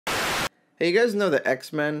Hey, you guys know the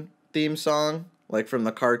X-Men theme song? Like from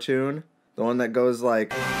the cartoon? The one that goes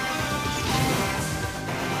like...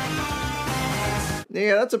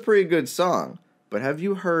 Yeah, that's a pretty good song. But have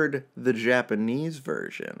you heard the Japanese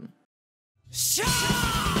version?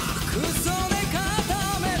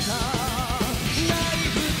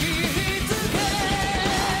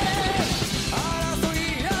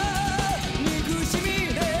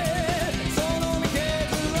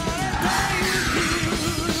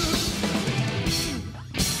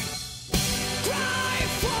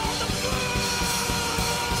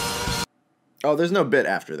 Oh, there's no bit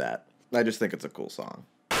after that. I just think it's a cool song.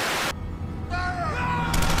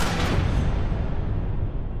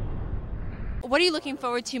 What are you looking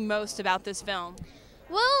forward to most about this film?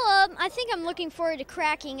 Well, I think I'm looking forward to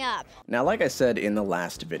cracking up. Now, like I said in the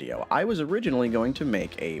last video, I was originally going to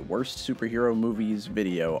make a worst superhero movies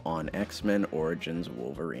video on X-Men Origins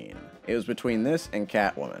Wolverine. It was between this and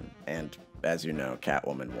Catwoman, and as you know,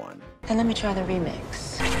 Catwoman won. And let me try the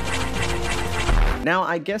remix. Now,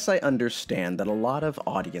 I guess I understand that a lot of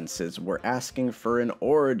audiences were asking for an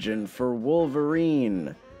origin for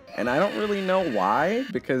Wolverine. And I don't really know why,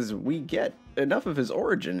 because we get enough of his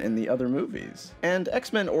origin in the other movies. And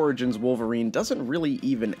X-Men Origins Wolverine doesn't really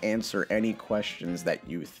even answer any questions that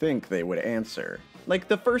you think they would answer. Like,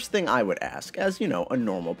 the first thing I would ask, as, you know, a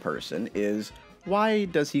normal person, is why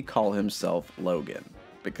does he call himself Logan?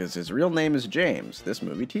 Because his real name is James. This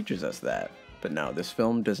movie teaches us that. But no, this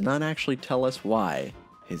film does not actually tell us why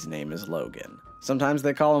his name is Logan. Sometimes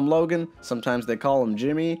they call him Logan, sometimes they call him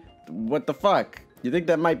Jimmy. What the fuck? You think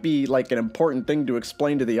that might be like an important thing to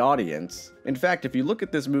explain to the audience? In fact, if you look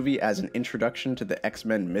at this movie as an introduction to the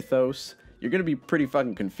X-Men mythos, you're gonna be pretty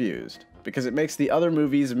fucking confused, because it makes the other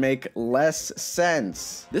movies make less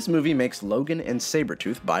sense. This movie makes Logan and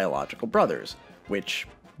Sabretooth biological brothers, which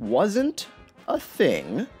wasn't a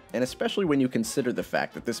thing. And especially when you consider the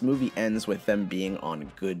fact that this movie ends with them being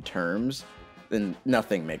on good terms, then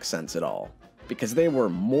nothing makes sense at all. Because they were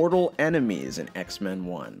mortal enemies in X-Men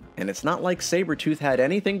 1. And it's not like Sabretooth had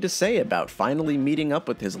anything to say about finally meeting up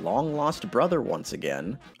with his long-lost brother once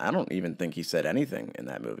again. I don't even think he said anything in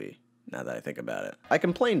that movie, now that I think about it. I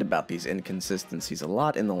complained about these inconsistencies a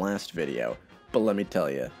lot in the last video, but let me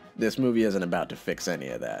tell you, this movie isn't about to fix any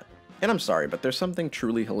of that. And I'm sorry, but there's something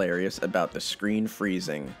truly hilarious about the screen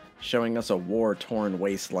freezing, showing us a war-torn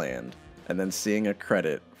wasteland, and then seeing a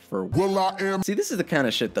credit for will.i.am. See, this is the kind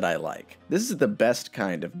of shit that I like. This is the best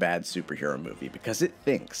kind of bad superhero movie, because it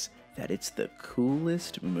thinks that it's the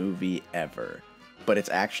coolest movie ever, but it's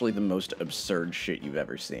actually the most absurd shit you've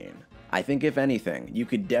ever seen. I think if anything, you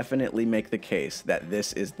could definitely make the case that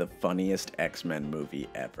this is the funniest X-Men movie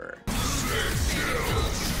ever.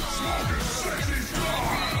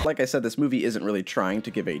 Like I said, this movie isn't really trying to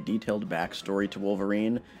give a detailed backstory to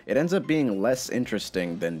Wolverine. It ends up being less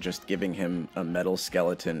interesting than just giving him a metal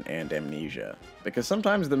skeleton and amnesia, because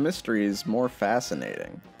sometimes the mystery is more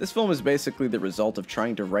fascinating. This film is basically the result of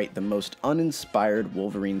trying to write the most uninspired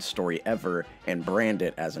Wolverine story ever and brand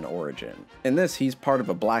it as an origin. In this, he's part of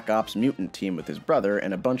a Black Ops mutant team with his brother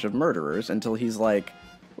and a bunch of murderers until he's like,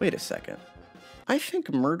 wait a second. I think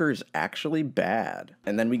murder's actually bad.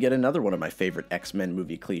 And then we get another one of my favorite X-Men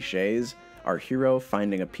movie cliches, our hero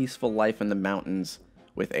finding a peaceful life in the mountains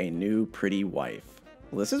with a new pretty wife.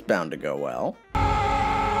 Well, this is bound to go well.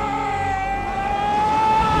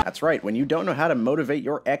 That's right, when you don't know how to motivate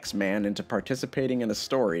your X-Man into participating in a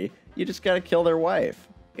story, you just gotta kill their wife.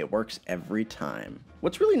 It works every time.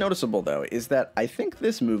 What's really noticeable though is that I think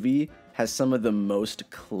this movie has some of the most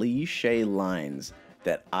cliche lines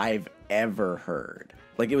that I've ever heard.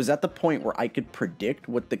 Like, it was at the point where I could predict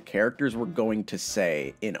what the characters were going to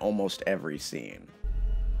say in almost every scene.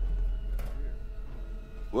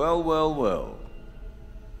 Well, well, well.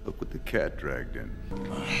 Look what the cat dragged in.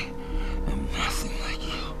 I'm nothing like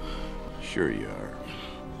you. Sure you are.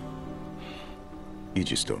 You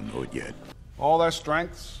just don't know it yet. All their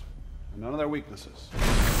strengths, and none of their weaknesses.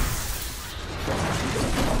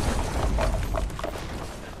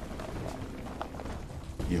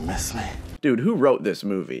 You miss me? Dude, who wrote this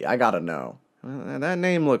movie? I gotta know. That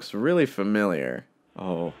name looks really familiar.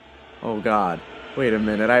 Oh god. Wait a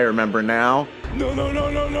minute, I remember now. No.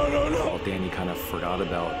 Danny kind of forgot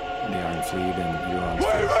about the Iron Fleet and you're on. Wait.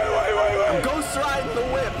 I'm ghost riding the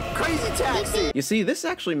whip. Crazy taxi. You see, this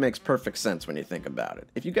actually makes perfect sense when you think about it.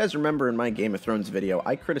 If you guys remember in my Game of Thrones video,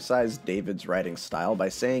 I criticized David's writing style by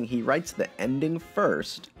saying he writes the ending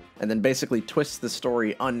first, and then basically twists the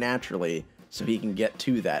story unnaturally so he can get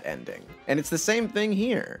to that ending. And it's the same thing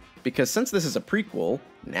here, because since this is a prequel,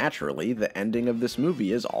 Naturally, the ending of this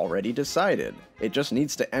movie is already decided. It just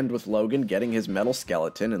needs to end with Logan getting his metal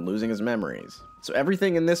skeleton and losing his memories. So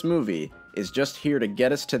everything in this movie is just here to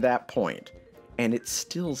get us to that point, and it's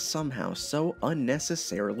still somehow so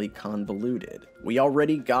unnecessarily convoluted. We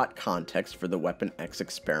already got context for the Weapon X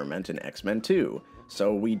experiment in X-Men 2,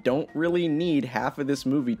 so we don't really need half of this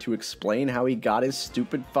movie to explain how he got his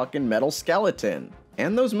stupid fucking metal skeleton.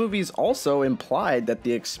 And those movies also implied that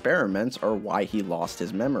the experiments are why he lost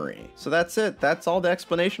his memory. So that's it, that's all the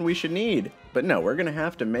explanation we should need. But no, we're gonna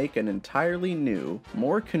have to make an entirely new,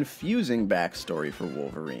 more confusing backstory for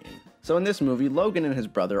Wolverine. So in this movie, Logan and his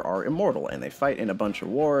brother are immortal, and they fight in a bunch of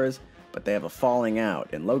wars, but they have a falling out,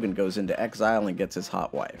 and Logan goes into exile and gets his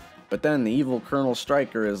hot wife. But then the evil Colonel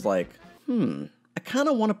Stryker is like, I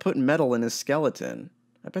kinda wanna put metal in his skeleton.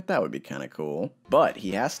 I bet that would be kinda cool. But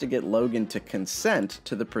he has to get Logan to consent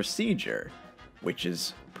to the procedure, which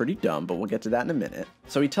is pretty dumb, but we'll get to that in a minute.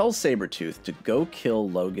 So he tells Sabretooth to go kill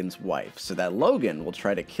Logan's wife, so that Logan will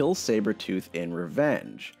try to kill Sabretooth in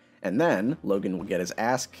revenge. And then Logan will get his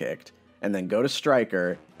ass kicked, and then go to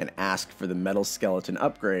Stryker and ask for the metal skeleton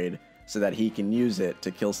upgrade so that he can use it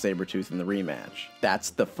to kill Sabretooth in the rematch.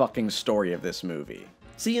 That's the fucking story of this movie.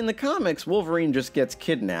 See, in the comics, Wolverine just gets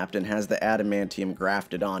kidnapped and has the adamantium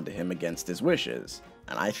grafted onto him against his wishes.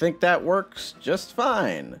 And I think that works just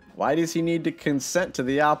fine. Why does he need to consent to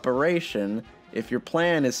the operation if your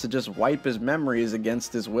plan is to just wipe his memories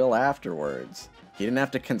against his will afterwards? He didn't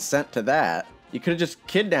have to consent to that. You could have just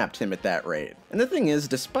kidnapped him at that rate. And the thing is,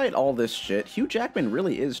 despite all this shit, Hugh Jackman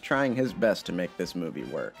really is trying his best to make this movie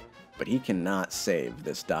work. But he cannot save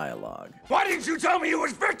this dialogue. Why didn't you tell me it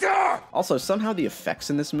was Victor? Also, somehow the effects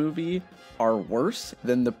in this movie are worse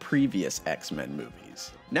than the previous X-Men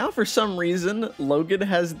movies. Now, for some reason, Logan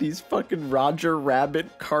has these fucking Roger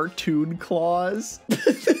Rabbit cartoon claws.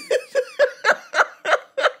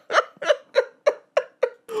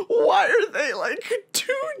 Why are they like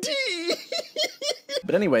 2D?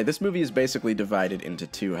 But anyway, this movie is basically divided into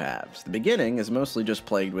two halves. The beginning is mostly just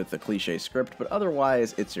plagued with the cliche script, but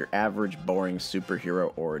otherwise it's your average, boring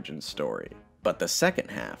superhero origin story. But the second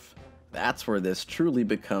half, that's where this truly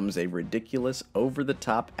becomes a ridiculous,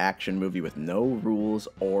 over-the-top action movie with no rules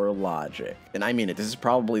or logic. And I mean it, this is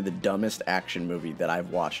probably the dumbest action movie that I've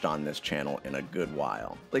watched on this channel in a good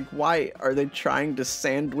while. Like, why are they trying to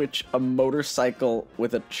sandwich a motorcycle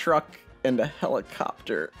with a truck and a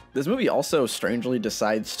helicopter? This movie also strangely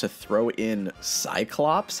decides to throw in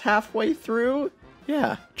Cyclops halfway through.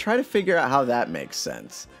 Yeah, try to figure out how that makes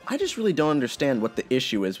sense. I just really don't understand what the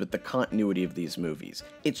issue is with the continuity of these movies.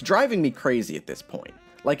 It's driving me crazy at this point.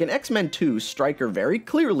 Like in X-Men 2, Stryker very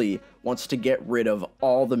clearly wants to get rid of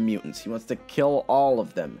all the mutants. He wants to kill all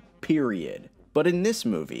of them, period. But in this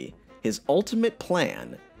movie, his ultimate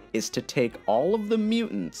plan is to take all of the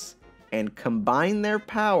mutants and combine their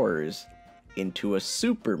powers into a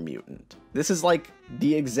super mutant. This is like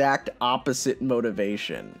the exact opposite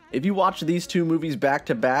motivation. If you watch these two movies back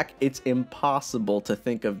to back, it's impossible to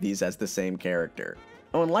think of these as the same character.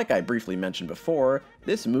 Oh, and like I briefly mentioned before,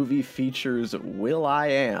 this movie features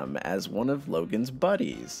Will.i.am as one of Logan's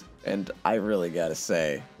buddies. And I really gotta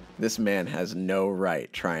say, this man has no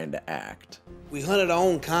right trying to act. We hunted our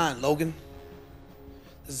own kind, Logan.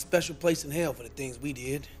 There's a special place in hell for the things we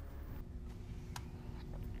did.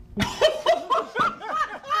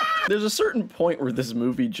 There's a certain point where this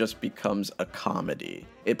movie just becomes a comedy.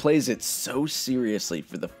 It plays it so seriously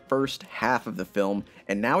for the first half of the film,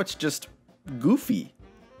 and now it's just goofy.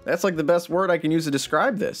 That's like the best word I can use to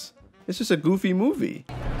describe this. It's just a goofy movie.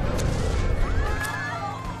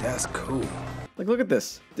 That's cool. Like, look at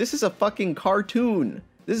this. This is a fucking cartoon.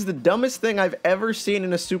 This is the dumbest thing I've ever seen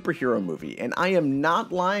in a superhero movie, and I am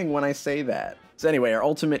not lying when I say that. So anyway, our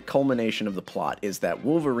ultimate culmination of the plot is that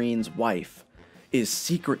Wolverine's wife is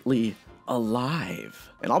secretly alive.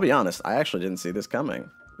 And I'll be honest, I actually didn't see this coming.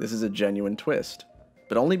 This is a genuine twist,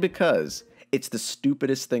 but only because it's the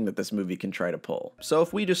stupidest thing that this movie can try to pull. So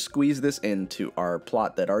if we just squeeze this into our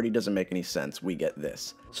plot that already doesn't make any sense, we get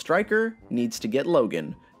this. Stryker needs to get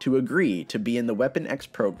Logan to agree to be in the Weapon X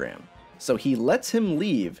program, so he lets him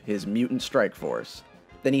leave his mutant strike force.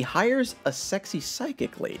 Then he hires a sexy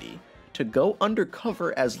psychic lady to go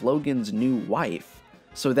undercover as Logan's new wife,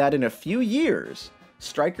 so that in a few years,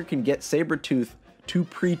 Stryker can get Sabretooth to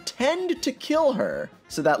pretend to kill her,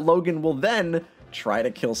 so that Logan will then try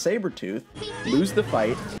to kill Sabretooth, lose the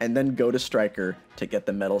fight, and then go to Stryker to get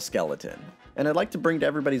the metal skeleton. And I'd like to bring to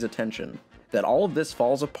everybody's attention that all of this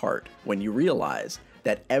falls apart when you realize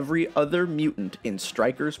that every other mutant in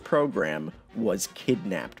Stryker's program was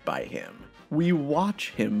kidnapped by him. We watch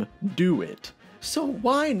him do it. So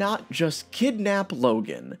why not just kidnap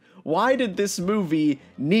Logan? Why did this movie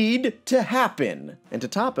need to happen? And to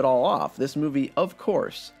top it all off, this movie, of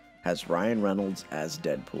course, has Ryan Reynolds as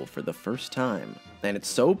Deadpool for the first time. And it's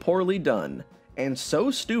so poorly done and so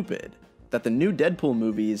stupid that the new Deadpool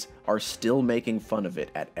movies are still making fun of it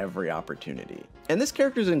at every opportunity. And this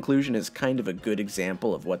character's inclusion is kind of a good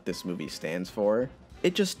example of what this movie stands for.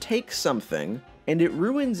 It just takes something and it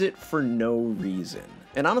ruins it for no reason.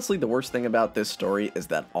 And honestly, the worst thing about this story is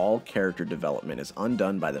that all character development is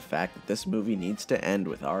undone by the fact that this movie needs to end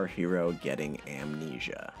with our hero getting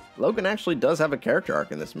amnesia. Logan actually does have a character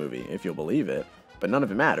arc in this movie, if you'll believe it, but none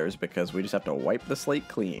of it matters because we just have to wipe the slate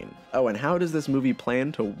clean. Oh, and how does this movie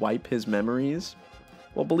plan to wipe his memories?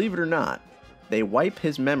 Well, believe it or not, they wipe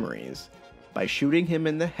his memories by shooting him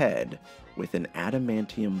in the head with an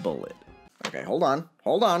adamantium bullet. Okay, hold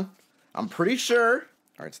on. I'm pretty sure,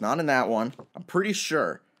 or it's not in that one, I'm pretty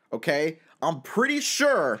sure, okay? I'm pretty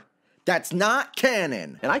sure that's not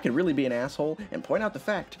canon. And I could really be an asshole and point out the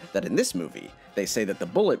fact that in this movie, they say that the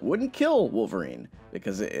bullet wouldn't kill Wolverine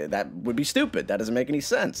because that would be stupid. That doesn't make any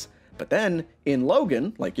sense. But then in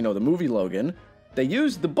Logan, like, you know, the movie Logan, they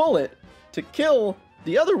used the bullet to kill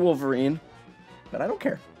the other Wolverine, but I don't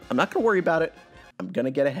care. I'm not gonna worry about it. I'm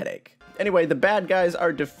gonna get a headache. Anyway, the bad guys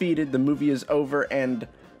are defeated, the movie is over, and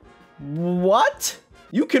what?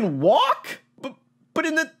 You can walk? But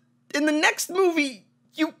in the next movie,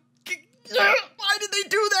 you... Why did they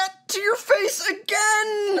do that to your face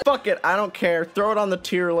again? Fuck it, I don't care. Throw it on the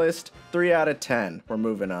tier list. 3 out of 10. We're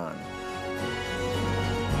moving on.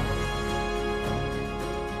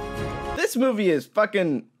 This movie is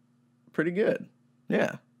fucking pretty good.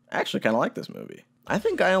 Yeah, I actually kind of like this movie. I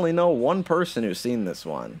think I only know one person who's seen this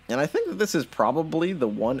one, and I think that this is probably the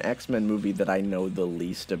one X-Men movie that I know the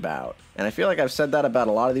least about. And I feel like I've said that about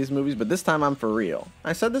a lot of these movies, but this time I'm for real.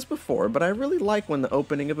 I said this before, but I really like when the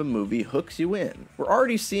opening of a movie hooks you in. We're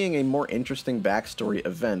already seeing a more interesting backstory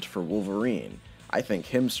event for Wolverine. I think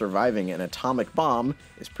him surviving an atomic bomb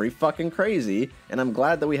is pretty fucking crazy, and I'm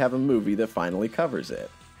glad that we have a movie that finally covers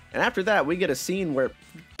it. And after that, we get a scene where,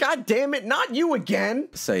 God damn it, not you again!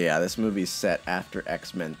 So yeah, this movie's set after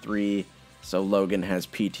X-Men 3, so Logan has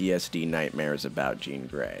PTSD nightmares about Jean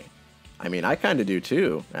Grey. I mean, I kinda do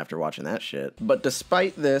too, after watching that shit. But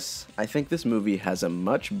despite this, I think this movie has a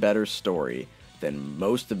much better story than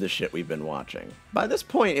most of the shit we've been watching. By this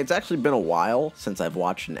point, it's actually been a while since I've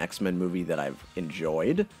watched an X-Men movie that I've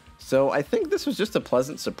enjoyed, so I think this was just a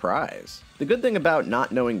pleasant surprise. The good thing about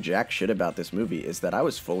not knowing jack shit about this movie is that I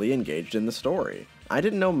was fully engaged in the story. I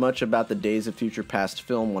didn't know much about the Days of Future Past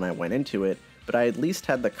film when I went into it, but I at least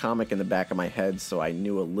had the comic in the back of my head so I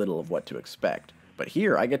knew a little of what to expect. But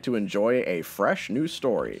here I get to enjoy a fresh new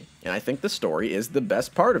story, and I think the story is the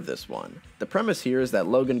best part of this one. The premise here is that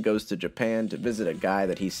Logan goes to Japan to visit a guy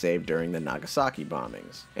that he saved during the Nagasaki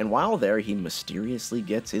bombings, and while there he mysteriously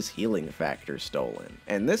gets his healing factor stolen.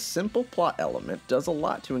 And this simple plot element does a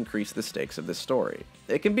lot to increase the stakes of this story.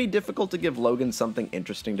 It can be difficult to give Logan something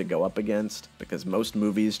interesting to go up against, because most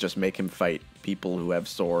movies just make him fight people who have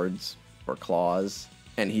swords or claws.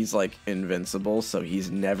 And he's like invincible, so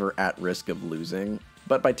he's never at risk of losing.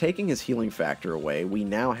 But by taking his healing factor away, we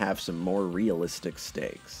now have some more realistic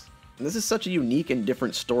stakes. And this is such a unique and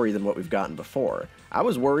different story than what we've gotten before. I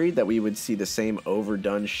was worried that we would see the same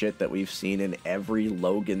overdone shit that we've seen in every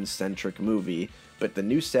Logan-centric movie, but the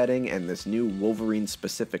new setting and this new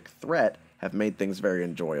Wolverine-specific threat have made things very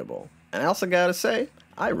enjoyable. And I also gotta say,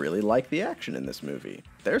 I really like the action in this movie.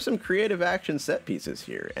 There's some creative action set pieces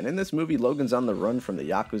here, and in this movie Logan's on the run from the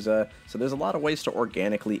Yakuza, so there's a lot of ways to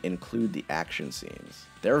organically include the action scenes.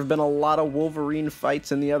 There have been a lot of Wolverine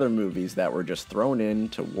fights in the other movies that were just thrown in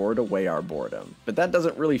to ward away our boredom. But that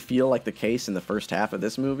doesn't really feel like the case in the first half of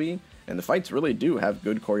this movie, and the fights really do have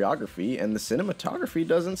good choreography, and the cinematography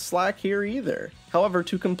doesn't slack here either. However,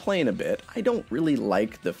 to complain a bit, I don't really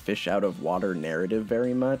like the fish out of water narrative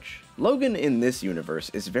very much. Logan in this universe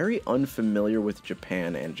is very unfamiliar with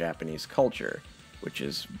Japan and Japanese culture, which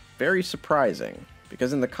is very surprising,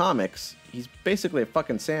 because in the comics, he's basically a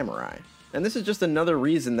fucking samurai. And this is just another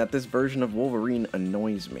reason that this version of Wolverine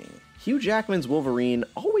annoys me. Hugh Jackman's Wolverine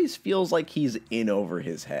always feels like he's in over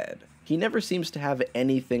his head. He never seems to have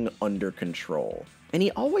anything under control. And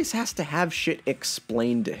he always has to have shit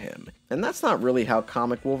explained to him. And that's not really how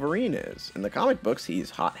comic Wolverine is. In the comic books,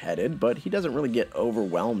 he's hot-headed, but he doesn't really get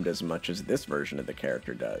overwhelmed as much as this version of the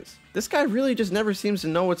character does. This guy really just never seems to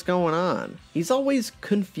know what's going on. He's always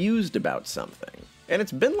confused about something. And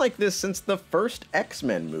it's been like this since the first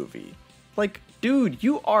X-Men movie. Like, dude,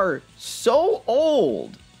 you are so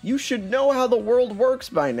old. You should know how the world works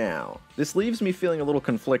by now. This leaves me feeling a little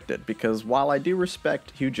conflicted because while I do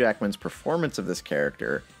respect Hugh Jackman's performance of this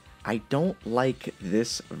character, I don't like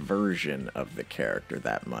this version of the character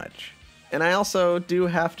that much. And I also do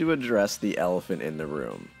have to address the elephant in the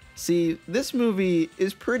room. See, this movie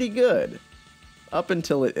is pretty good, up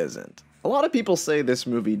until it isn't. A lot of people say this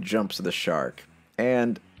movie jumps the shark,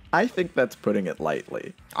 and I think that's putting it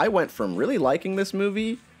lightly. I went from really liking this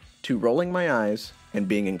movie to rolling my eyes and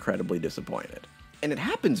being incredibly disappointed. And it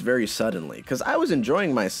happens very suddenly, because I was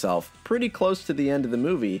enjoying myself pretty close to the end of the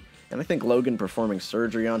movie, and I think Logan performing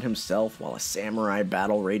surgery on himself while a samurai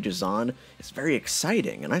battle rages on is very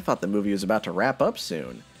exciting, and I thought the movie was about to wrap up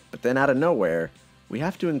soon. But then out of nowhere, we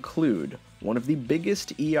have to include one of the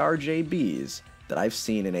biggest ERJBs that I've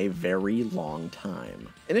seen in a very long time.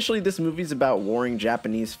 Initially, this movie's about warring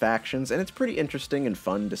Japanese factions, and it's pretty interesting and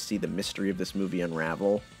fun to see the mystery of this movie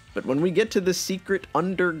unravel. But when we get to the secret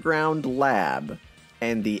underground lab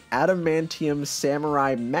and the adamantium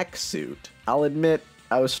samurai mech suit, I'll admit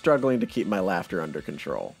I was struggling to keep my laughter under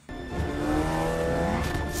control.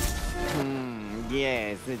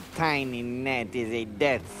 Yes, a tiny net is a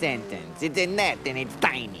death sentence. It's a net and it's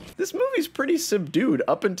tiny. This movie's pretty subdued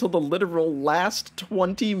up until the literal last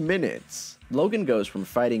 20 minutes. Logan goes from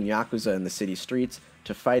fighting Yakuza in the city streets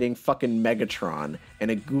to fighting fucking Megatron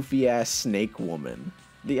and a goofy-ass snake woman.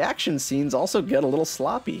 The action scenes also get a little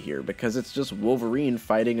sloppy here because it's just Wolverine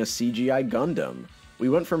fighting a CGI Gundam. We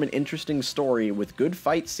went from an interesting story with good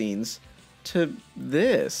fight scenes to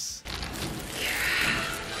this.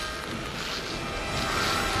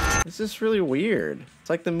 This is really weird. It's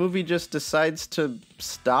like the movie just decides to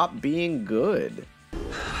stop being good.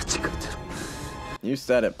 You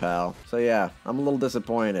said it, pal. So yeah, I'm a little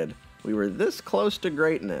disappointed. We were this close to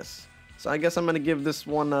greatness. So I guess I'm gonna give this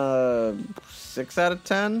one a 6 out of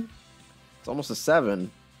 10. It's almost a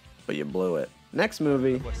 7, but you blew it. Next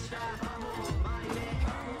movie.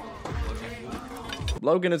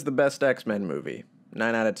 Logan is the best X-Men movie.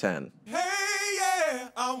 9 out of 10. Hey, yeah,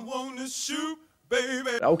 I wanna shoot,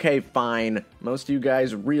 baby. Okay, fine. Most of you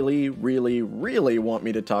guys really want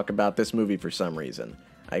me to talk about this movie for some reason.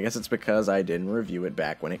 I guess it's because I didn't review it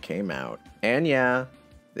back when it came out. And yeah,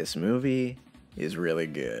 this movie is really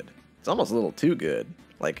good. It's almost a little too good.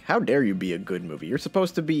 Like, how dare you be a good movie? You're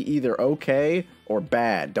supposed to be either okay or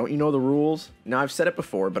bad. Don't you know the rules? Now, I've said it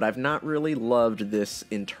before, but I've not really loved this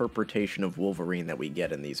interpretation of Wolverine that we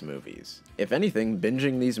get in these movies. If anything,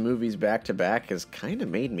 binging these movies back to back has kind of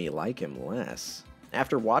made me like him less.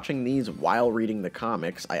 After watching these while reading the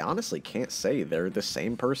comics, I honestly can't say they're the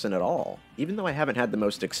same person at all. Even though I haven't had the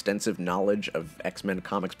most extensive knowledge of X-Men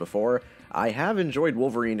comics before, I have enjoyed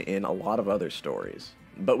Wolverine in a lot of other stories.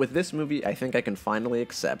 But with this movie, I think I can finally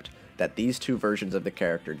accept that these two versions of the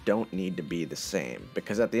character don't need to be the same,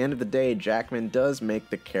 because at the end of the day, Jackman does make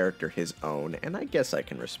the character his own, and I guess I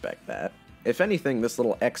can respect that. If anything, this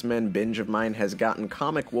little X-Men binge of mine has gotten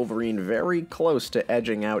comic Wolverine very close to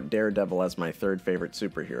edging out Daredevil as my third favorite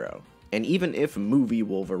superhero. And even if movie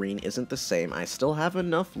Wolverine isn't the same, I still have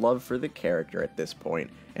enough love for the character at this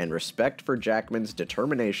point, and respect for Jackman's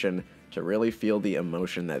determination to really feel the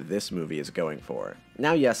emotion that this movie is going for.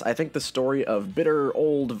 Now yes, I think the story of bitter,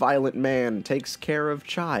 old, violent man takes care of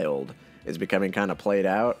child is becoming kind of played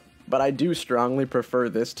out, but I do strongly prefer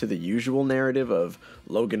this to the usual narrative of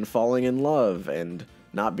Logan falling in love and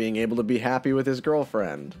not being able to be happy with his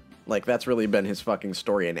girlfriend. Like, that's really been his fucking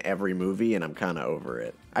story in every movie, and I'm kinda over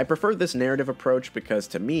it. I prefer this narrative approach because,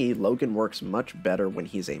 to me, Logan works much better when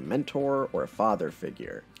he's a mentor or a father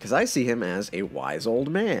figure, because I see him as a wise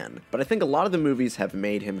old man. But I think a lot of the movies have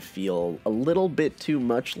made him feel a little bit too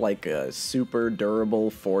much like a super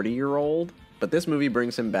durable 40-year-old, but this movie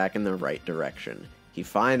brings him back in the right direction. He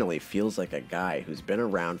finally feels like a guy who's been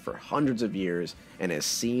around for hundreds of years and has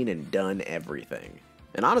seen and done everything.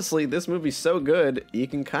 And honestly, this movie's so good, you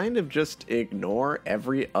can kind of just ignore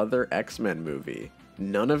every other X-Men movie.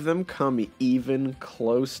 None of them come even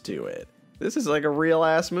close to it. This is like a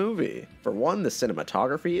real-ass movie. For one, the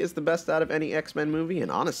cinematography is the best out of any X-Men movie,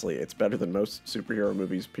 and honestly, it's better than most superhero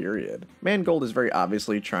movies, period. Mangold is very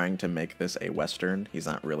obviously trying to make this a Western. He's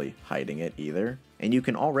not really hiding it either. And you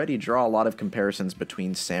can already draw a lot of comparisons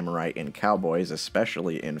between samurai and cowboys,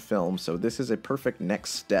 especially in film, so this is a perfect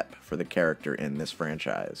next step for the character in this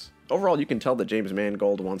franchise. Overall, you can tell that James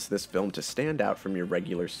Mangold wants this film to stand out from your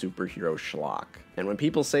regular superhero schlock. And when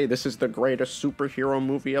people say this is the greatest superhero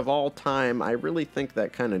movie of all time, I really think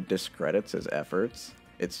that kind of discredits his efforts.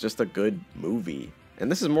 It's just a good movie. And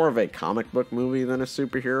this is more of a comic book movie than a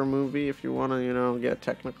superhero movie, if you want to, get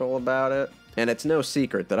technical about it. And it's no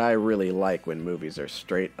secret that I really like when movies are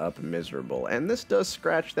straight up miserable, and this does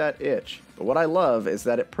scratch that itch. But what I love is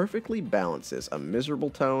that it perfectly balances a miserable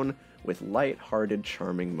tone with light-hearted,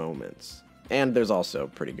 charming moments. And there's also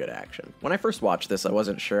pretty good action. When I first watched this, I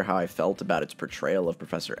wasn't sure how I felt about its portrayal of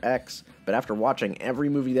Professor X, but after watching every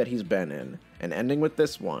movie that he's been in, and ending with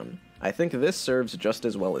this one, I think this serves just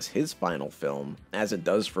as well as his final film as it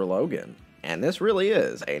does for Logan. And this really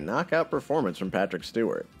is a knockout performance from Patrick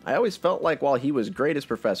Stewart. I always felt like while he was great as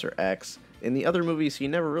Professor X, in the other movies he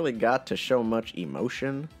never really got to show much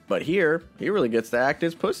emotion. But here, he really gets to act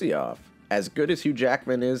his pussy off. As good as Hugh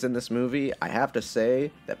Jackman is in this movie, I have to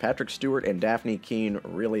say that Patrick Stewart and Daphne Keane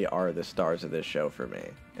really are the stars of this show for me.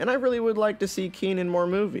 And I really would like to see Keane in more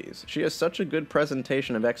movies. She has such a good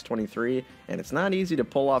presentation of X-23, and it's not easy to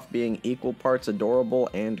pull off being equal parts adorable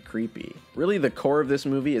and creepy. Really, the core of this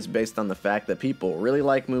movie is based on the fact that people really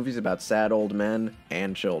like movies about sad old men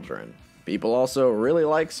and children. People also really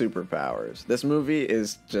like superpowers. This movie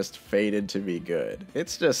is just fated to be good.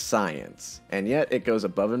 It's just science, and yet it goes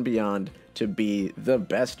above and beyond to be the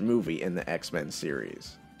best movie in the X-Men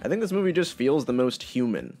series. I think this movie just feels the most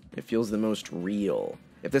human. It feels the most real.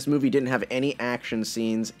 If this movie didn't have any action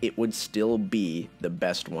scenes, it would still be the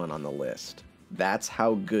best one on the list. That's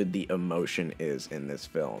how good the emotion is in this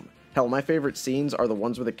film. Hell, my favorite scenes are the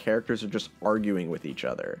ones where the characters are just arguing with each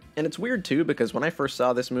other. And it's weird too, because when I first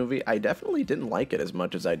saw this movie, I definitely didn't like it as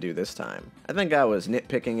much as I do this time. I think I was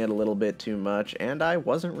nitpicking it a little bit too much, and I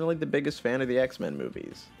wasn't really the biggest fan of the X-Men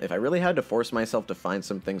movies. If I really had to force myself to find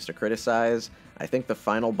some things to criticize, I think the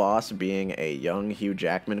final boss being a young Hugh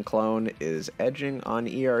Jackman clone is edging on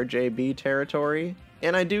ERJB territory.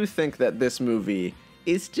 And I do think that this movie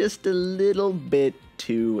is just a little bit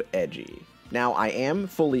too edgy. Now, I am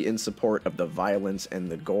fully in support of the violence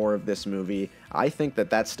and the gore of this movie. I think that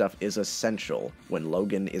that stuff is essential when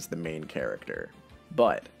Logan is the main character.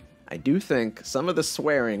 But I do think some of the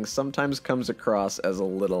swearing sometimes comes across as a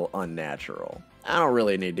little unnatural. I don't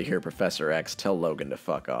really need to hear Professor X tell Logan to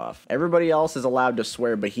fuck off. Everybody else is allowed to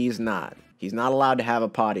swear, but he's not. He's not allowed to have a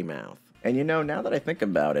potty mouth. And you know, now that I think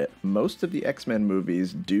about it, most of the X-Men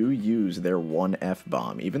movies do use their one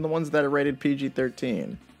F-bomb, even the ones that are rated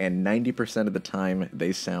PG-13. And 90% of the time,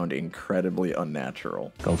 they sound incredibly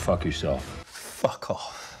unnatural. Go fuck yourself. Fuck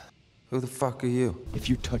off. Who the fuck are you? If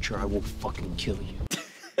you touch her, I will fucking kill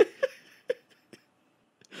you.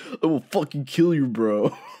 I will fucking kill you,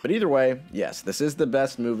 bro. But either way, yes, this is the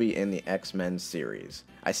best movie in the X-Men series.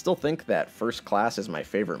 I still think that First Class is my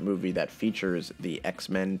favorite movie that features the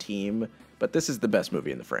X-Men team, but this is the best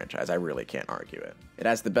movie in the franchise. I really can't argue it. It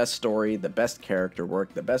has the best story, the best character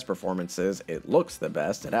work, the best performances, it looks the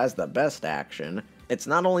best, it has the best action. It's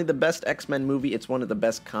not only the best X-Men movie, it's one of the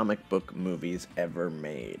best comic book movies ever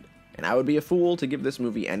made. And I would be a fool to give this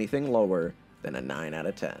movie anything lower than a 9 out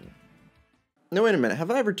of 10. Now wait a minute, have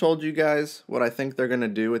I ever told you guys what I think they're gonna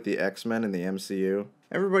do with the X-Men in the MCU?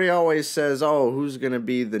 Everybody always says, oh, who's gonna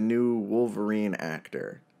be the new Wolverine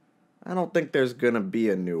actor? I don't think there's gonna be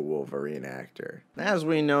a new Wolverine actor. As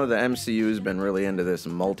we know, the MCU's been really into this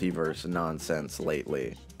multiverse nonsense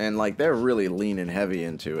lately. And like, they're really leaning heavy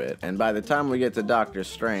into it. And by the time we get to Doctor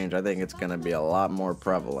Strange, I think it's gonna be a lot more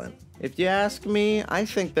prevalent. If you ask me, I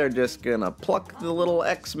think they're just gonna pluck the little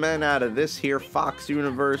X-Men out of this here Fox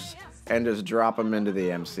universe and just drop them into the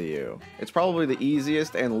MCU. It's probably the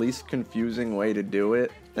easiest and least confusing way to do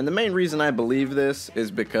it, and the main reason I believe this is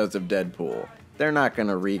because of Deadpool. They're not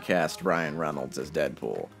gonna recast Ryan Reynolds as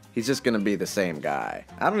Deadpool. He's just gonna be the same guy.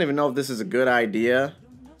 I don't even know if this is a good idea,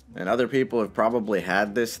 and other people have probably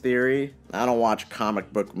had this theory. I don't watch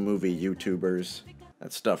comic book movie YouTubers.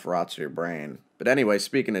 That stuff rots your brain. But anyway,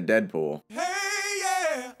 speaking of Deadpool. Hey,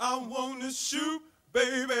 yeah, I wanna shoot.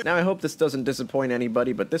 Baby. Now I hope this doesn't disappoint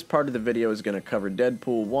anybody, but this part of the video is going to cover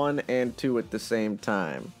Deadpool 1 and 2 at the same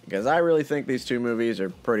time, because I really think these two movies are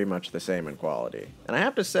pretty much the same in quality. And I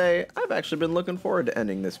have to say, I've actually been looking forward to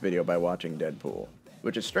ending this video by watching Deadpool,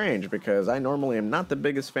 which is strange because I normally am not the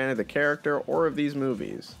biggest fan of the character or of these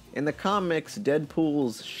movies. In the comics,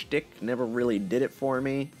 Deadpool's shtick never really did it for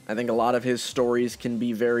me. I think a lot of his stories can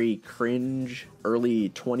be very cringe, early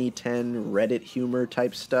 2010 Reddit humor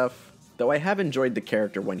type stuff. Though I have enjoyed the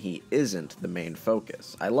character when he isn't the main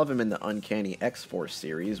focus. I love him in the Uncanny X-Force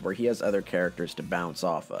series where he has other characters to bounce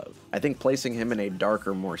off of. I think placing him in a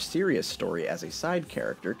darker, more serious story as a side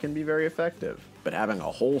character can be very effective. But having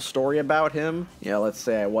a whole story about him, yeah, let's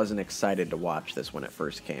say I wasn't excited to watch this when it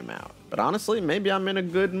first came out. But honestly, maybe I'm in a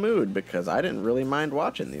good mood because I didn't really mind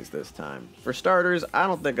watching these this time. For starters, I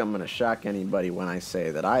don't think I'm gonna shock anybody when I say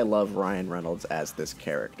that I love Ryan Reynolds as this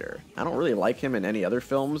character. I don't really like him in any other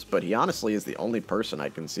films, but he honestly is the only person I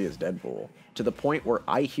can see as Deadpool. To the point where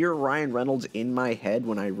I hear Ryan Reynolds in my head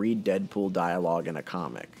when I read Deadpool dialogue in a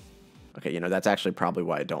comic. Okay, you know, that's actually probably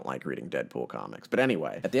why I don't like reading Deadpool comics. But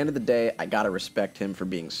anyway, at the end of the day, I gotta respect him for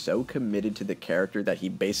being so committed to the character that he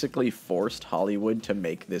basically forced Hollywood to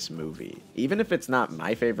make this movie. Even if it's not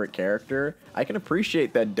my favorite character, I can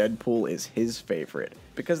appreciate that Deadpool is his favorite,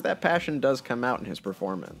 because that passion does come out in his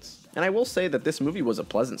performance. And I will say that this movie was a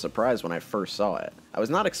pleasant surprise when I first saw it. I was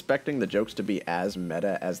not expecting the jokes to be as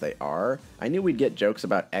meta as they are. I knew we'd get jokes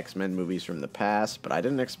about X-Men movies from the past, but I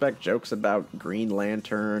didn't expect jokes about Green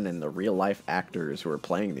Lantern and the real-life actors who are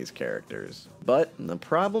playing these characters. But the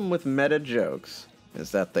problem with meta jokes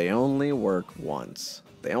is that they only work once.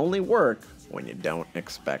 They only work when you don't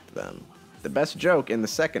expect them. The best joke in the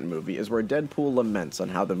second movie is where Deadpool laments on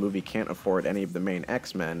how the movie can't afford any of the main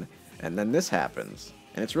X-Men, and then this happens.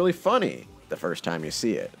 And it's really funny the first time you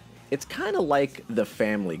see it. It's kind of like the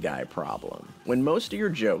Family Guy problem. When most of your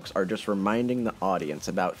jokes are just reminding the audience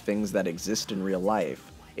about things that exist in real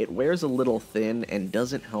life, it wears a little thin and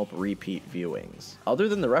doesn't help repeat viewings. Other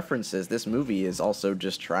than the references, this movie is also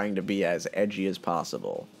just trying to be as edgy as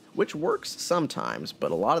possible, which works sometimes,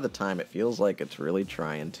 but a lot of the time it feels like it's really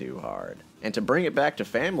trying too hard. And to bring it back to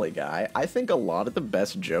Family Guy, I think a lot of the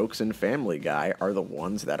best jokes in Family Guy are the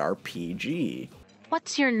ones that are PG.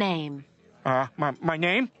 What's your name? My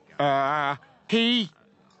name? Griffin.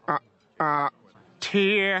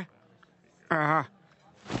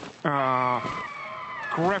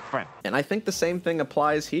 And I think the same thing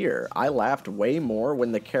applies here. I laughed way more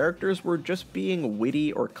when the characters were just being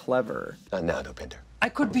witty or clever. Now, Dopinder. I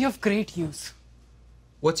could be of great use.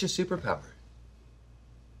 What's your superpower?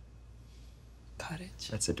 Courage.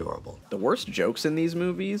 That's adorable. The worst jokes in these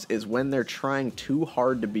movies is when they're trying too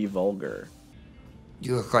hard to be vulgar.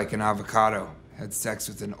 You look like an avocado. Had sex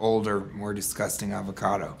with an older, more disgusting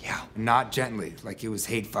avocado. Yeah. Not gently, like it was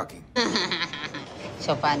hate fucking.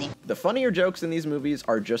 So funny. The funnier jokes in these movies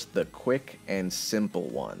are just the quick and simple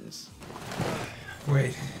ones.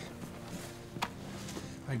 Wait.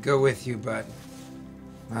 I'd go with you, but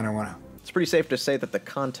I don't wanna. It's pretty safe to say that the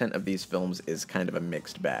content of these films is kind of a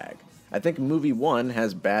mixed bag. I think movie 1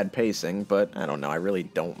 has bad pacing, but I don't know, I really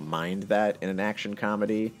don't mind that in an action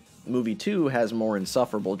comedy. Movie 2 has more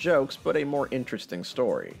insufferable jokes, but a more interesting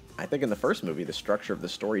story. I think in the first movie, the structure of the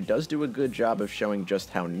story does do a good job of showing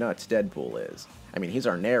just how nuts Deadpool is. I mean, he's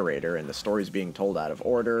our narrator, and the story's being told out of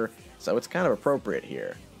order, so it's kind of appropriate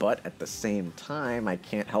here. But at the same time, I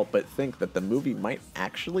can't help but think that the movie might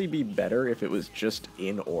actually be better if it was just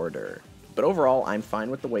in order. But overall, I'm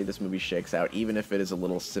fine with the way this movie shakes out, even if it is a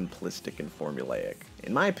little simplistic and formulaic.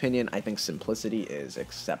 In my opinion, I think simplicity is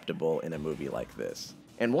acceptable in a movie like this.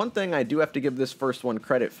 And one thing I do have to give this first one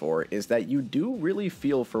credit for is that you do really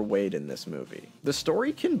feel for Wade in this movie. The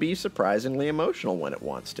story can be surprisingly emotional when it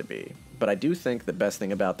wants to be, but I do think the best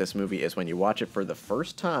thing about this movie is when you watch it for the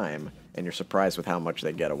first time and you're surprised with how much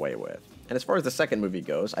they get away with. And as far as the second movie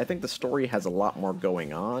goes, I think the story has a lot more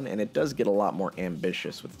going on and it does get a lot more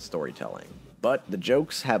ambitious with its storytelling. But the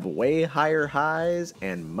jokes have way higher highs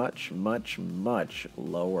and much, much, much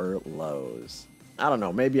lower lows. I don't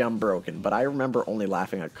know, maybe I'm broken, but I remember only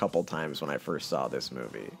laughing a couple times when I first saw this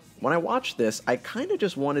movie. When I watched this, I kinda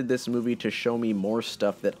just wanted this movie to show me more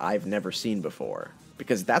stuff that I've never seen before.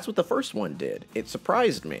 Because that's what the first one did. It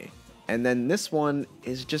surprised me. And then this one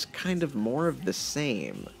is just kind of more of the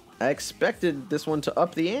same. I expected this one to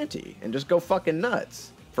up the ante and just go fucking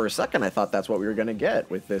nuts. For a second, I thought that's what we were gonna get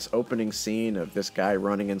with this opening scene of this guy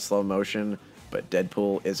running in slow motion, but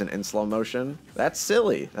Deadpool isn't in slow motion. That's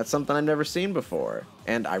silly. That's something I've never seen before.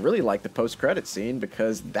 And I really like the post-credit scene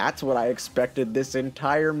because that's what I expected this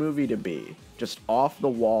entire movie to be. Just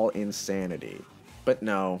off-the-wall insanity. But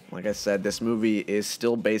no, like I said, this movie is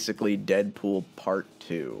still basically Deadpool Part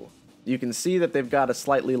 2. You can see that they've got a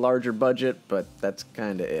slightly larger budget, but that's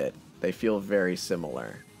kinda it. They feel very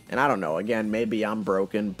similar. And I don't know, again, maybe I'm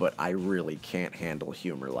broken, but I really can't handle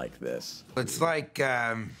humor like this. It's like,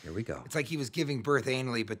 Here we go. It's like he was giving birth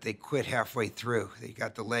anally, but they quit halfway through. They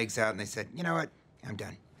got the legs out and they said, you know what, I'm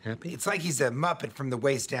done. Happy? It's like he's a Muppet from the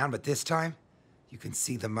waist down, but this time, you can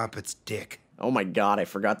see the Muppet's dick. Oh my god, I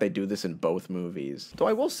forgot they do this in both movies. Though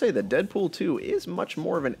I will say that Deadpool 2 is much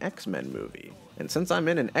more of an X-Men movie. And since I'm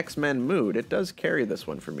in an X-Men mood, it does carry this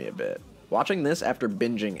one for me a bit. Watching this after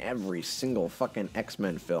binging every single fucking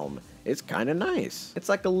X-Men film is kinda nice. It's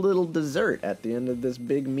like a little dessert at the end of this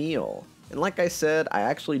big meal. And like I said, I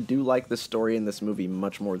actually do like the story in this movie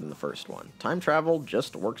much more than the first one. Time travel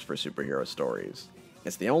just works for superhero stories.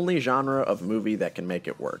 It's the only genre of movie that can make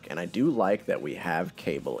it work, and I do like that we have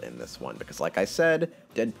Cable in this one, because like I said,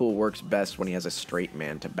 Deadpool works best when he has a straight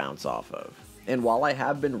man to bounce off of. And while I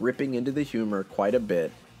have been ripping into the humor quite a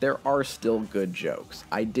bit, there are still good jokes.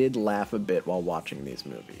 I did laugh a bit while watching these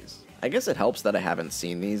movies. I guess it helps that I haven't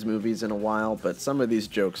seen these movies in a while, but some of these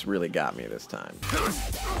jokes really got me this time.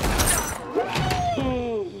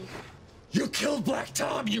 You killed Black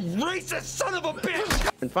Tom, you racist son of a bitch!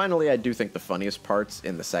 And finally, I do think the funniest parts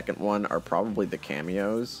in the second one are probably the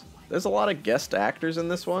cameos. There's a lot of guest actors in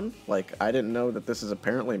this one. Like, I didn't know that this is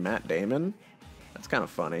apparently Matt Damon. That's kind of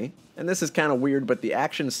funny. And this is kind of weird, but the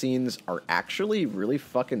action scenes are actually really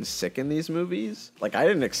fucking sick in these movies. Like, I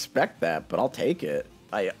didn't expect that, but I'll take it.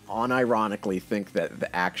 I unironically think that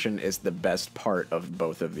the action is the best part of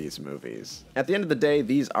both of these movies. At the end of the day,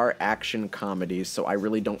 these are action comedies, so I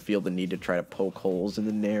really don't feel the need to try to poke holes in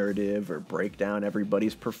the narrative or break down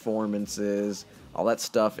everybody's performances. All that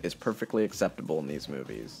stuff is perfectly acceptable in these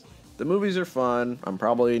movies. The movies are fun. I'm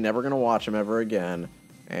probably never gonna watch them ever again.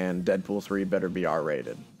 And Deadpool 3 better be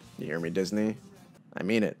R-rated. You hear me, Disney? I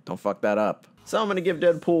mean it. Don't fuck that up. So I'm going to give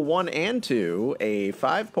Deadpool 1 and 2 a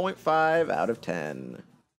 5.5 out of 10.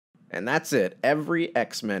 And that's it. Every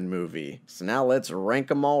X-Men movie. So now let's rank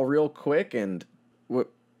them all real quick and... What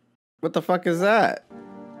the fuck is that?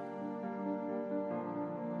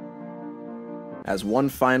 As one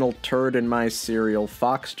final turd in my cereal,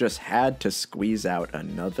 Fox just had to squeeze out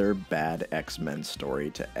another bad X-Men story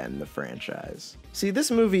to end the franchise. See, this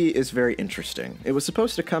movie is very interesting. It was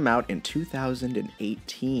supposed to come out in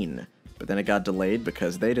 2018, but then it got delayed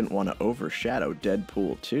because they didn't want to overshadow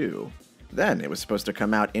Deadpool 2. Then it was supposed to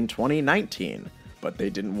come out in 2019, but they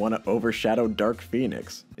didn't want to overshadow Dark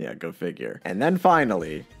Phoenix. Yeah, go figure. And then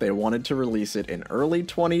finally, they wanted to release it in early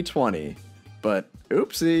 2020, but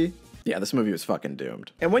oopsie. Yeah, this movie was fucking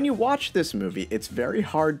doomed. And when you watch this movie, it's very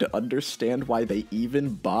hard to understand why they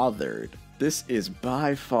even bothered. This is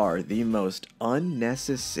by far the most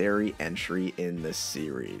unnecessary entry in the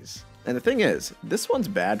series. And the thing is, this one's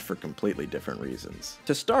bad for completely different reasons.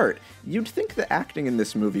 To start, you'd think the acting in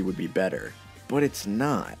this movie would be better, but it's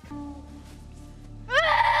not.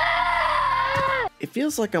 It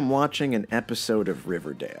feels like I'm watching an episode of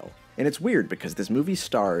Riverdale. And it's weird because this movie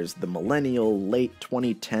stars the millennial, late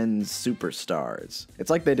 2010s superstars. It's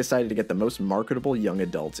like they decided to get the most marketable young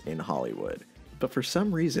adults in Hollywood. But for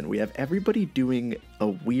some reason, we have everybody doing a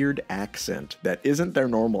weird accent that isn't their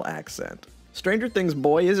normal accent. Stranger Things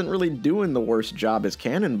boy isn't really doing the worst job as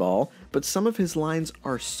Cannonball, but some of his lines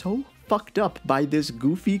are so fucked up by this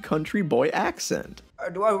goofy country boy accent.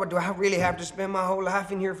 Do I really have to spend my whole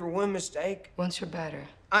life in here for one mistake? Once you're better.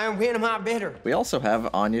 When am I better? We also have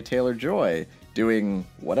Anya Taylor-Joy doing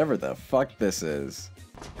whatever the fuck this is.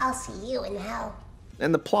 I'll see you in hell.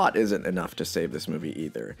 And the plot isn't enough to save this movie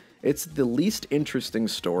either. It's the least interesting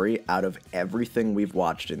story out of everything we've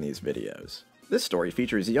watched in these videos. This story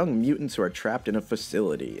features young mutants who are trapped in a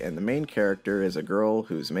facility, and the main character is a girl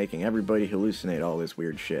who's making everybody hallucinate all this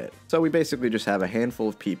weird shit. So we basically just have a handful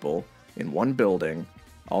of people in one building,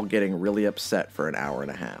 all getting really upset for an hour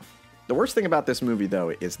and a half. The worst thing about this movie, though,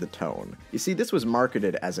 is the tone. You see, this was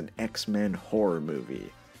marketed as an X-Men horror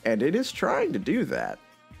movie, and it is trying to do that.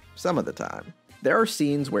 Some of the time. There are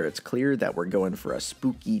scenes where it's clear that we're going for a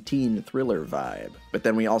spooky teen thriller vibe, but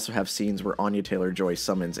then we also have scenes where Anya Taylor-Joy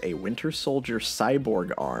summons a Winter Soldier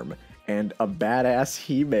cyborg arm and a badass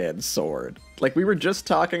He-Man sword. Like, we were just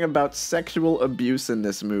talking about sexual abuse in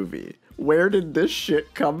this movie. Where did this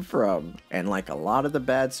shit come from? And like a lot of the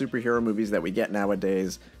bad superhero movies that we get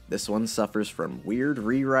nowadays, this one suffers from weird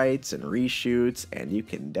rewrites and reshoots, and you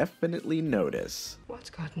can definitely notice. What's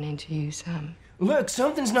gotten into you, Sam? Look,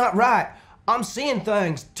 something's not right. I'm seeing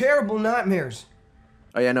things. Terrible nightmares.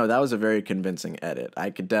 Oh yeah, no, that was a very convincing edit. I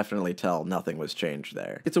could definitely tell nothing was changed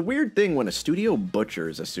there. It's a weird thing when a studio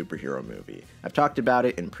butchers a superhero movie. I've talked about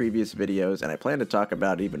it in previous videos, and I plan to talk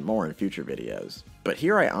about it even more in future videos. But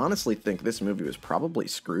here I honestly think this movie was probably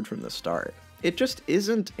screwed from the start. It just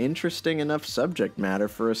isn't interesting enough subject matter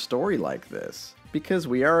for a story like this, because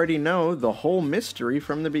we already know the whole mystery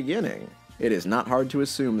from the beginning. It is not hard to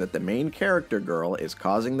assume that the main character girl is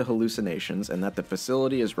causing the hallucinations and that the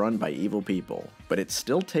facility is run by evil people. But it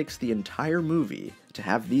still takes the entire movie to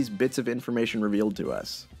have these bits of information revealed to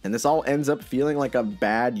us. And this all ends up feeling like a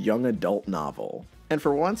bad young adult novel. And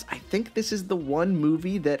for once, I think this is the one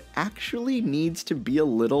movie that actually needs to be a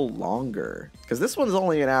little longer. Because this one's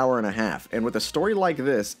only an hour and a half, and with a story like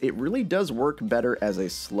this, it really does work better as a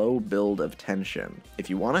slow build of tension. If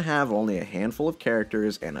you want to have only a handful of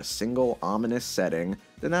characters and a single ominous setting,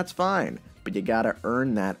 then that's fine. But you gotta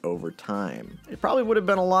earn that over time. It probably would have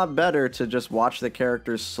been a lot better to just watch the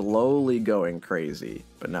characters slowly going crazy.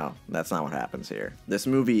 But no, that's not what happens here. This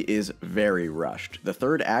movie is very rushed. The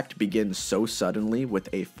third act begins so suddenly with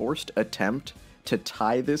a forced attempt to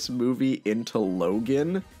tie this movie into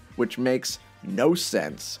Logan, which makes no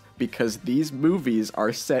sense because these movies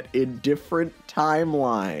are set in different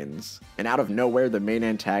timelines. And out of nowhere, the main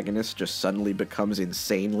antagonist just suddenly becomes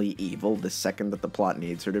insanely evil the second that the plot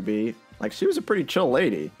needs her to be. Like, she was a pretty chill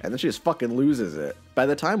lady, and then she just fucking loses it. By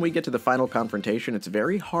the time we get to the final confrontation, it's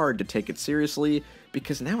very hard to take it seriously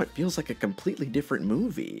because now it feels like a completely different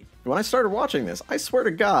movie. When I started watching this, I swear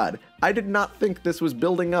to God, I did not think this was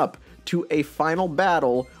building up to a final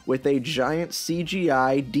battle with a giant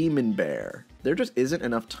CGI demon bear. There just isn't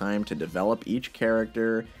enough time to develop each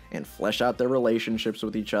character and flesh out their relationships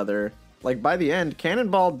with each other. Like, by the end,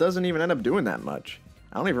 Cannonball doesn't even end up doing that much.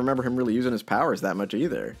 I don't even remember him really using his powers that much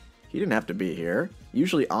either. He didn't have to be here.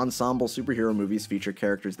 Usually ensemble superhero movies feature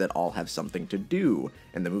characters that all have something to do,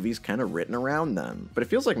 and the movie's kind of written around them. But it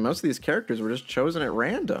feels like most of these characters were just chosen at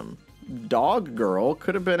random. Dog Girl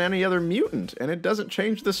could have been any other mutant, and it doesn't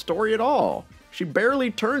change the story at all. She barely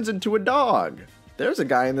turns into a dog. There's a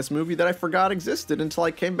guy in this movie that I forgot existed until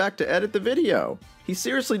I came back to edit the video. He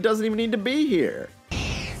seriously doesn't even need to be here.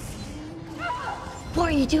 What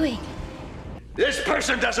are you doing? This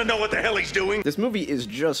person doesn't know what the hell he's doing. This movie is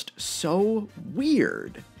just so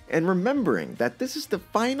weird. And remembering that this is the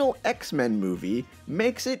final X-Men movie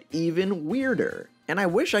makes it even weirder. And I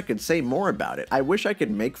wish I could say more about it. I wish I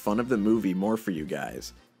could make fun of the movie more for you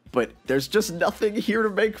guys. But there's just nothing here to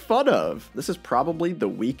make fun of. This is probably the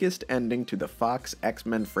weakest ending to the Fox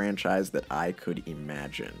X-Men franchise that I could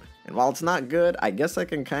imagine. And while it's not good, I guess I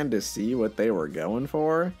can kind of see what they were going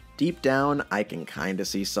for. Deep down, I can kind of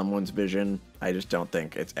see someone's vision. I just don't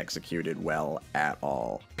think it's executed well at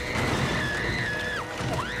all.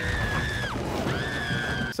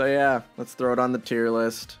 So yeah, let's throw it on the tier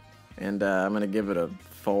list. And I'm gonna give it a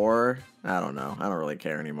 4. I don't know. I don't really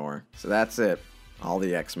care anymore. So that's it. All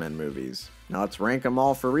the X-Men movies. Now let's rank them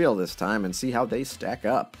all for real this time and see how they stack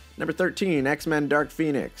up. Number 13, X-Men Dark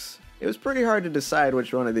Phoenix. It was pretty hard to decide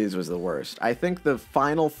which one of these was the worst. I think the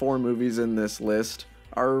final 4 movies in this list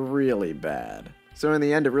are really bad. So in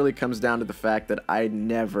the end, it really comes down to the fact that I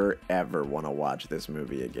never ever want to watch this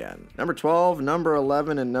movie again. Number 12, number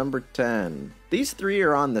 11, and number 10. These 3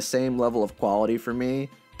 are on the same level of quality for me.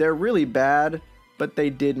 They're really bad, but they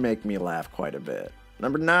did make me laugh quite a bit.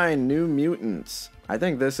 Number 9, New Mutants. I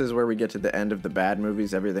think this is where we get to the end of the bad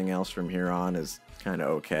movies. Everything else from here on is kind of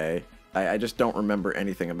okay. I just don't remember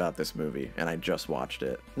anything about this movie, and I just watched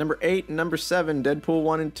it. Number 8 and number 7, Deadpool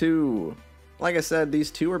 1 and 2. Like I said,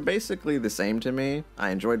 these 2 are basically the same to me. I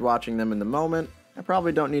enjoyed watching them in the moment. I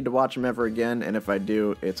probably don't need to watch them ever again, and if I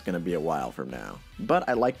do, it's going to be a while from now. But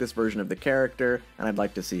I like this version of the character, and I'd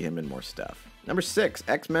like to see him in more stuff. Number 6,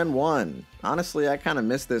 X-Men 1. Honestly, I kind of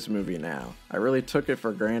miss this movie now. I really took it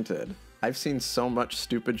for granted. I've seen so much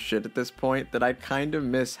stupid shit at this point that I kind of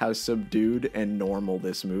miss how subdued and normal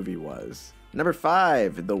this movie was. Number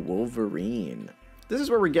 5, The Wolverine. This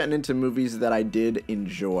is where we're getting into movies that I did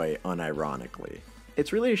enjoy unironically.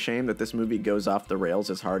 It's really a shame that this movie goes off the rails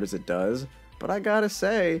as hard as it does, but I gotta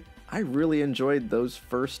say, I really enjoyed those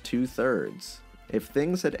first 2/3. If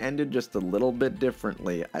things had ended just a little bit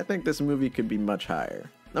differently, I think this movie could be much higher.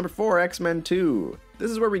 Number 4, X-Men 2.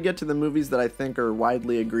 This is where we get to the movies that I think are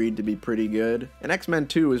widely agreed to be pretty good, and X-Men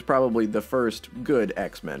 2 is probably the first good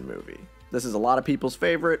X-Men movie. This is a lot of people's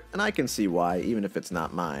favorite, and I can see why, even if it's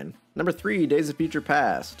not mine. Number 3, Days of Future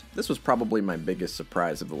Past. This was probably my biggest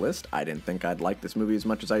surprise of the list. I didn't think I'd like this movie as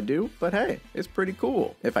much as I do, but hey, it's pretty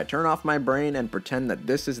cool. If I turn off my brain and pretend that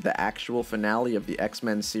this is the actual finale of the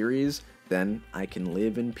X-Men series, then I can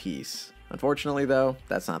live in peace. Unfortunately though,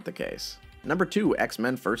 that's not the case. Number 2,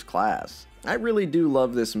 X-Men First Class. I really do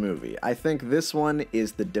love this movie. I think this one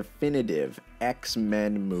is the definitive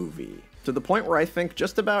X-Men movie. To the point where I think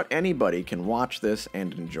just about anybody can watch this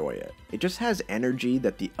and enjoy it. It just has energy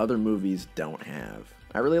that the other movies don't have.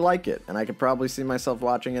 I really like it, and I could probably see myself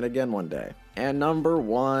watching it again one day. And number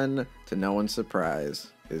 1, to no one's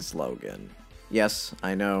surprise, is Logan. Yes,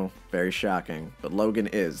 I know, very shocking, but Logan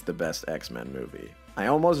is the best X-Men movie. I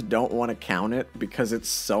almost don't want to count it because it's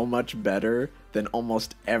so much better than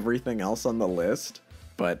almost everything else on the list,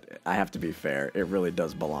 but I have to be fair, it really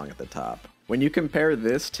does belong at the top. When you compare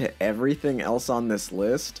this to everything else on this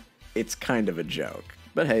list, it's kind of a joke.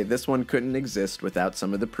 But hey, this one couldn't exist without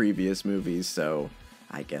some of the previous movies, so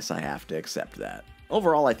I guess I have to accept that.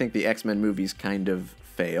 Overall, I think the X-Men movies kind of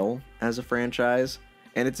fail as a franchise,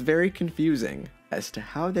 and it's very confusing as to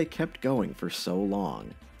how they kept going for so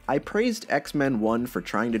long. I praised X-Men 1 for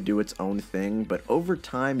trying to do its own thing, but over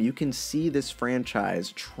time you can see this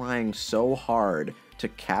franchise trying so hard to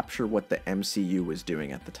capture what the MCU was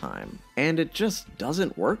doing at the time. And it just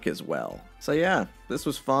doesn't work as well. So yeah, this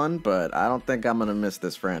was fun, but I don't think I'm gonna miss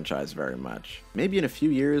this franchise very much. Maybe in a few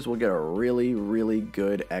years we'll get a really, really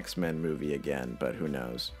good X-Men movie again, but who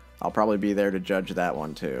knows. I'll probably be there to judge that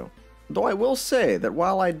one too. Though I will say that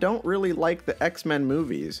while I don't really like the X-Men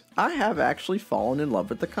movies, I have actually fallen in love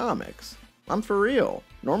with the comics. I'm for real.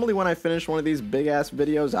 Normally when I finish one of these big-ass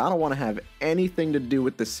videos, I don't want to have anything to do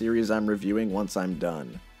with the series I'm reviewing once I'm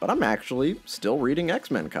done. But I'm actually still reading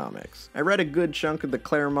X-Men comics. I read a good chunk of the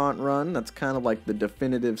Claremont run. That's kind of like the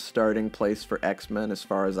definitive starting place for X-Men as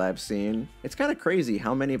far as I've seen. It's kind of crazy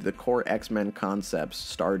how many of the core X-Men concepts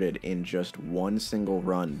started in just one single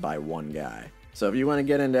run by one guy. So if you want to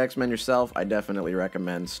get into X-Men yourself, I definitely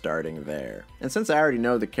recommend starting there. And since I already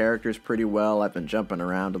know the characters pretty well, I've been jumping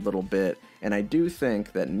around a little bit, and I do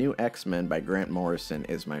think that New X-Men by Grant Morrison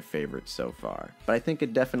is my favorite so far. But I think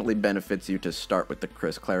it definitely benefits you to start with the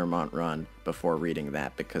Chris Claremont run before reading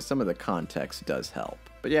that, because some of the context does help.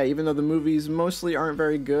 But yeah, even though the movies mostly aren't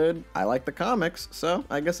very good, I like the comics, so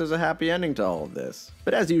I guess there's a happy ending to all of this.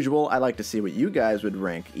 But as usual, I like to see what you guys would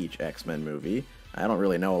rank each X-Men movie. I don't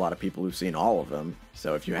really know a lot of people who've seen all of them,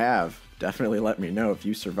 so if you have, definitely let me know if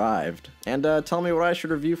you survived. And tell me what I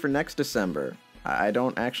should review for next December. I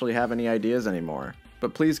don't actually have any ideas anymore,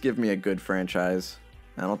 but please give me a good franchise.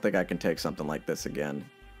 I don't think I can take something like this again.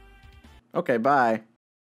 Okay, bye.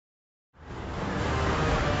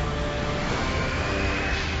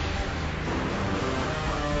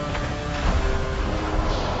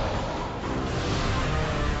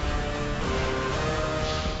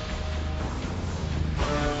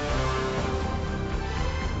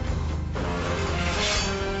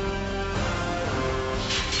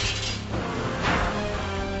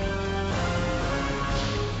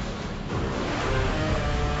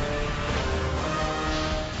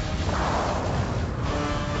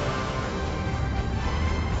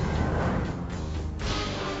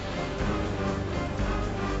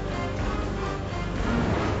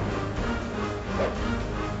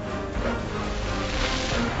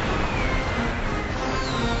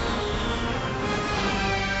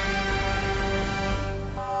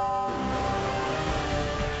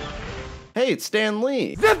 Hey, it's Stan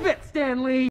Lee! Zip it, Stan Lee!